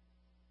 8.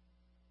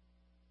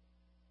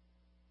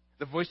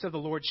 The voice of the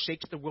Lord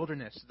shakes the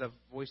wilderness. The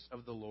voice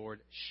of the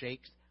Lord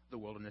shakes the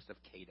wilderness of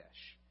Kadesh.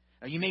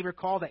 Now, you may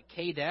recall that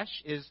Kadesh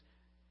is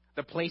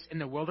the place in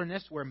the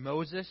wilderness where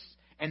Moses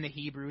and the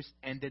Hebrews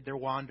ended their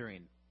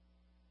wandering.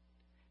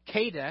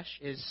 Kadesh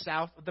is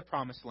south of the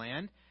Promised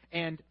Land,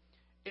 and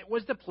it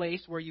was the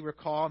place where, you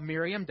recall,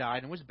 Miriam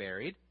died and was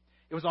buried.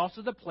 It was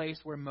also the place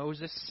where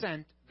Moses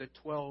sent the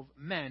 12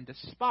 men to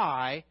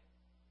spy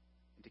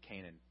into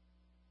Canaan.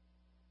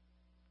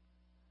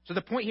 So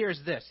the point here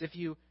is this. If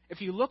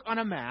you look on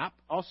a map,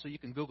 also you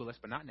can Google this,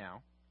 but not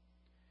now.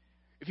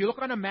 If you look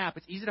on a map,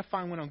 it's easy to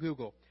find one on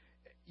Google.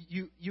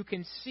 You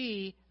can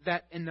see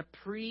that in the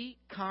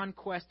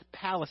pre-conquest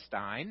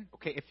Palestine,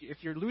 okay, if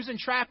you're losing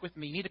track with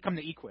me, you need to come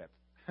to Equip.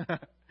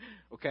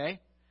 Okay?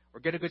 Or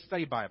get a good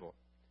study Bible.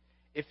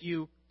 If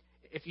you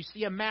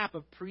see a map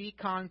of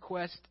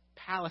pre-conquest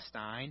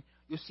Palestine,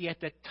 you'll see at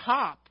the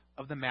top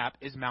of the map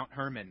is Mount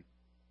Hermon.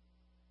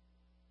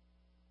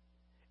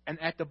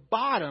 And at the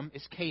bottom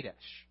is Kadesh.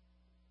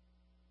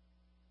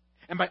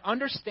 And by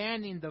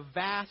understanding the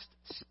vast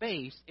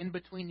space in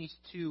between these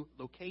two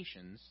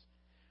locations,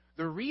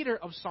 the reader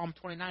of Psalm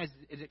 29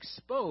 is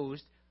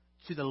exposed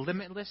to the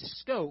limitless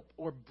scope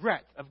or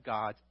breadth of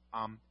God's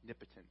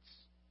omnipotence.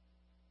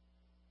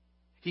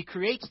 He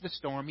creates the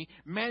storm, he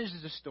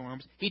manages the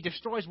storms, he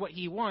destroys what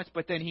he wants,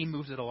 but then he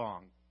moves it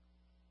along.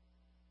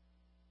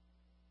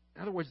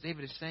 In other words,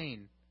 David is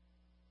saying,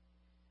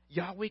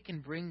 Yahweh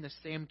can bring the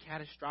same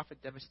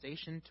catastrophic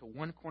devastation to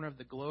one corner of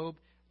the globe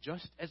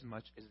just as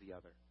much as the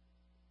other.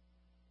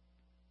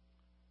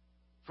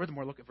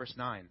 Furthermore, look at verse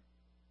 9.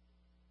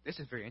 This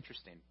is very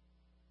interesting.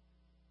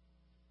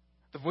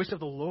 The voice of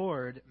the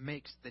Lord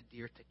makes the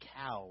deer to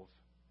calve.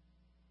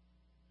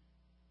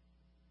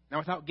 Now,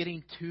 without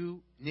getting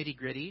too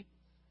nitty-gritty,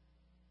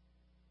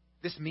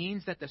 this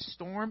means that the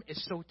storm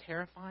is so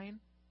terrifying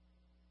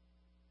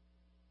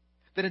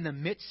that in the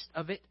midst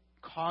of it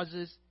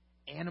causes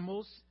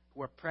animals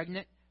who are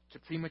pregnant to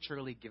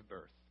prematurely give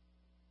birth.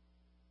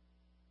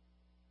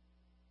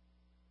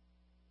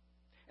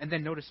 And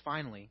then notice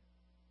finally,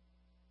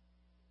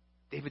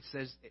 David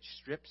says it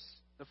strips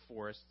the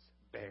forests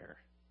bare.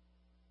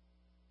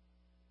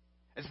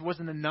 As if it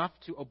wasn't enough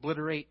to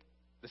obliterate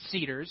the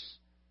cedars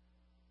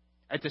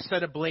and to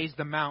set ablaze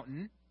the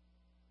mountain,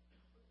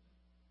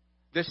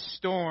 this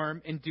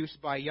storm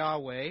induced by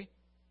Yahweh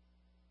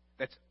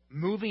that's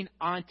moving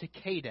on to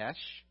Kadesh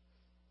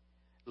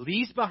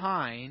leaves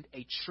behind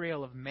a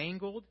trail of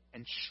mangled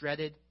and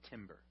shredded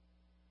timber.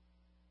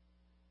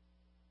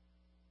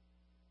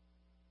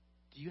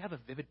 Do you have a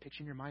vivid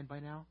picture in your mind by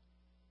now?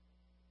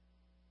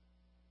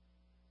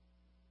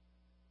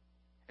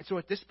 And so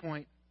at this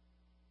point,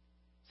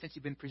 since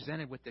you've been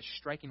presented with this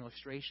striking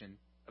illustration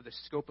of the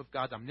scope of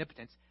God's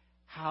omnipotence,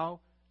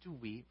 how do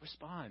we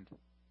respond?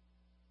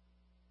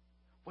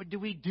 What do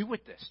we do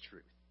with this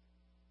truth?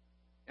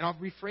 And I'll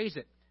rephrase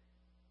it.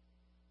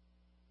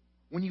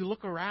 When you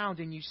look around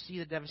and you see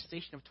the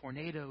devastation of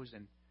tornadoes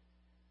and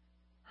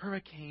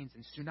hurricanes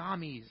and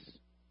tsunamis,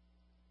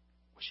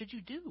 what should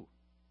you do?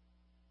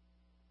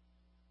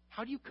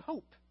 How do you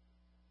cope?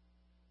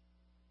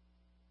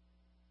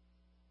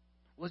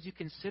 Well, as you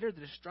consider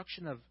the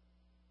destruction of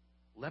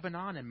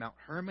Lebanon and Mount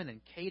Hermon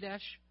and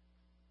Kadesh,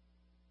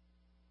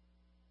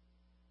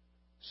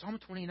 Psalm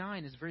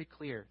 29 is very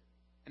clear,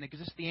 and it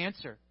gives us the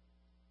answer.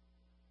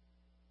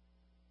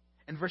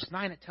 In verse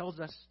 9, it tells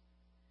us,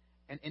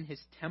 and in his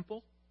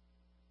temple,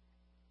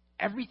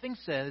 everything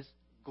says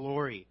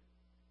glory.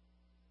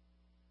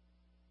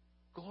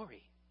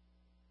 Glory.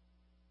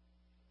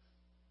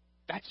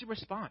 That's your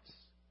response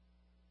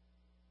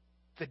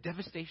to the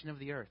devastation of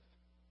the earth.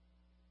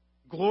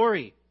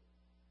 Glory.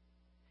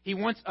 He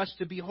wants us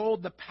to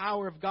behold the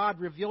power of God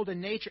revealed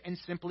in nature and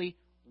simply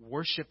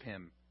worship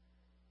him.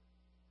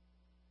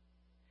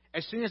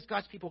 As soon as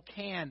God's people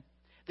can,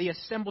 they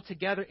assemble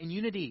together in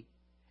unity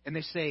and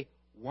they say,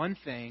 one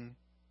thing,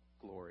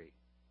 glory.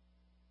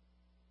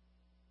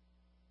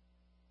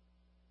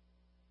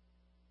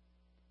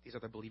 These are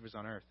the believers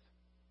on earth.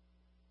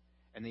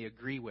 And they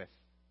agree with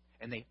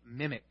and they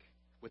mimic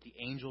what the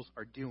angels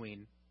are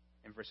doing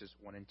in verses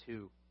 1 and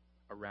 2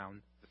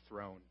 around the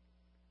throne.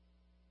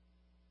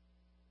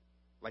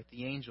 Like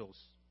the angels,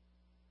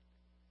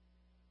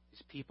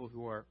 these people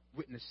who are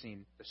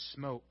witnessing the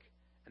smoke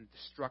and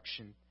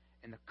destruction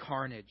and the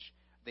carnage,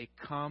 they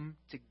come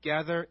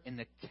together in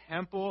the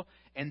temple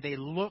and they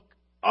look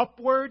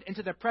upward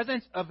into the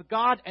presence of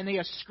God and they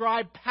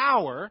ascribe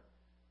power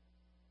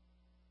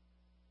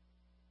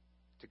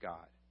to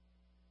God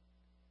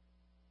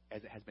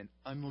as it has been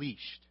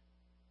unleashed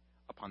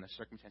upon the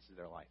circumstances of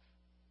their life.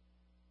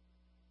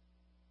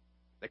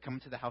 They come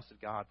into the house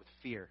of God with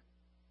fear.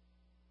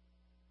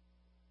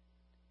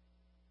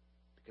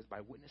 Because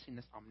by witnessing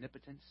this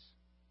omnipotence,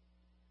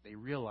 they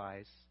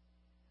realize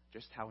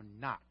just how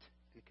not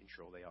in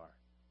control they are.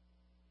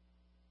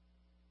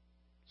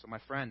 So, my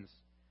friends,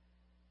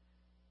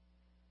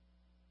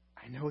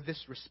 I know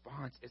this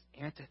response is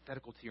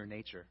antithetical to your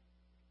nature.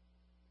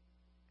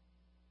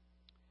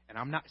 And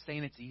I'm not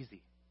saying it's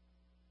easy.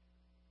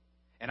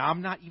 And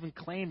I'm not even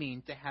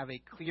claiming to have a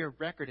clear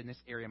record in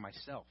this area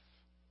myself.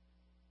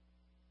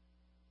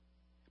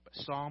 But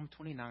Psalm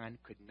 29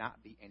 could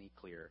not be any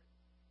clearer.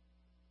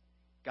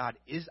 God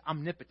is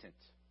omnipotent,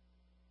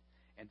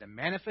 and the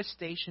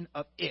manifestation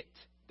of it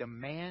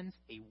demands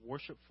a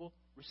worshipful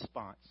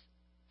response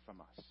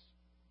from us.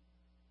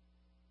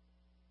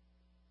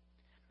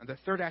 And the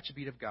third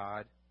attribute of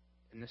God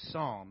in this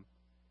psalm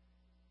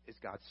is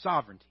God's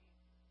sovereignty.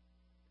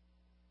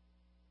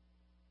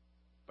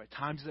 But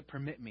time doesn't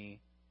permit me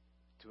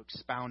to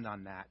expound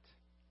on that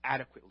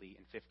adequately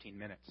in 15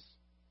 minutes.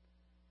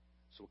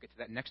 So we'll get to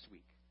that next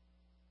week.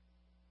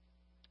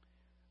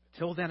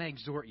 Till then, I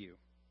exhort you,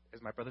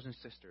 as my brothers and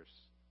sisters,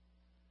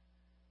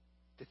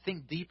 to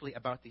think deeply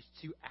about these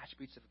two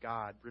attributes of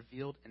God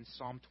revealed in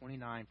Psalm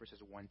 29, verses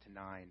 1 to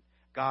 9.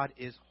 God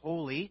is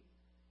holy,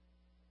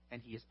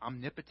 and he is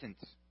omnipotent.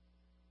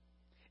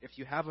 If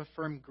you have a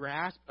firm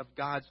grasp of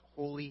God's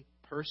holy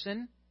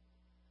person,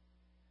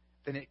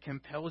 then it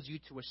compels you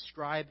to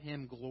ascribe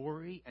him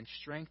glory and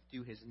strength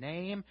due his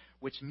name,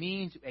 which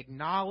means to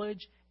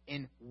acknowledge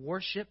and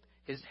worship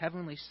his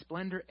heavenly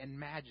splendor and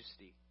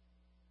majesty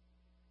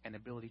and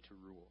ability to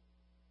rule.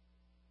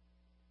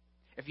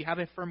 If you have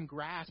a firm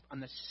grasp on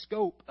the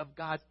scope of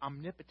God's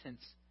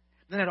omnipotence,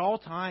 then at all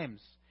times,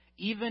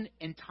 even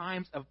in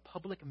times of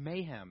public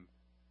mayhem,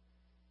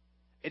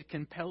 it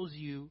compels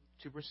you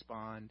to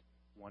respond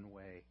one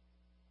way: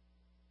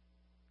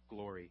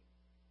 glory.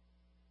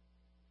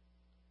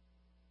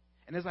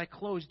 And as I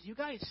close, do you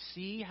guys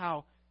see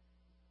how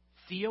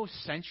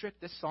theocentric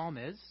this psalm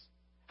is?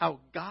 How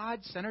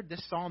God-centered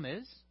this psalm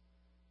is?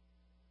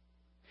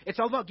 It's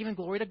all about giving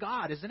glory to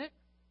God, isn't it?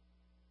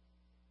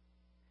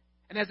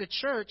 And as a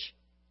church,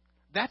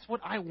 that's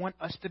what I want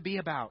us to be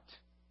about.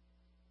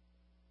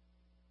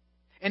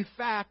 In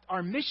fact,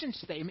 our mission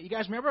statement, you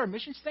guys remember our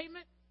mission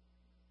statement?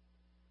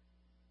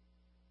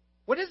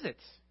 What is it?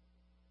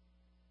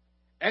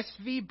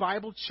 SV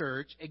Bible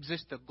Church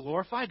exists to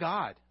glorify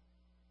God.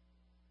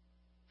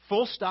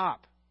 Full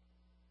stop.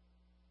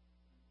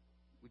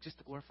 We exist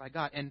to glorify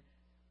God. And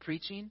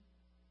preaching,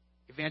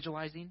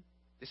 evangelizing,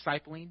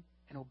 discipling,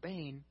 and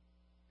obeying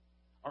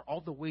are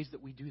all the ways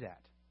that we do that.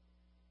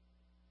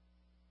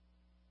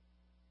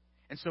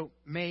 And so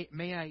may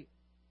I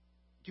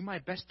do my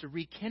best to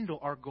rekindle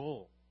our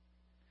goal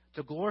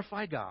to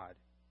glorify God,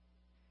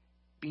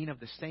 being of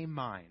the same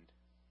mind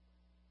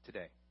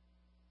today.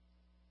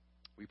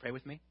 Will you pray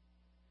with me?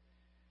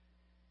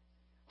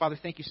 Father,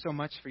 thank you so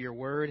much for your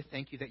word.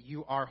 Thank you that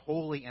you are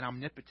holy and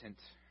omnipotent.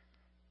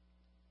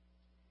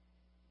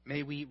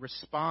 May we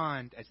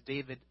respond as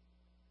David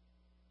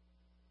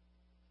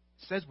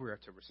says we are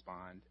to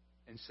respond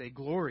and say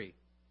glory,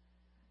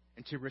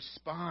 and to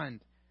respond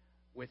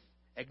with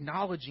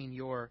acknowledging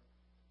your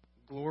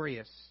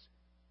glorious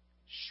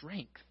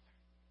strength.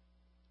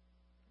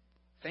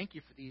 Thank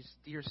you for these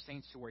dear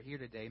saints who are here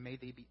today. May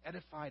they be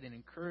edified and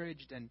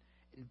encouraged and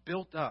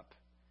built up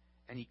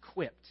and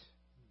equipped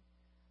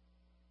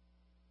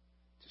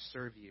to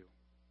serve you.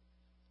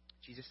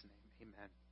 In Jesus' name, amen.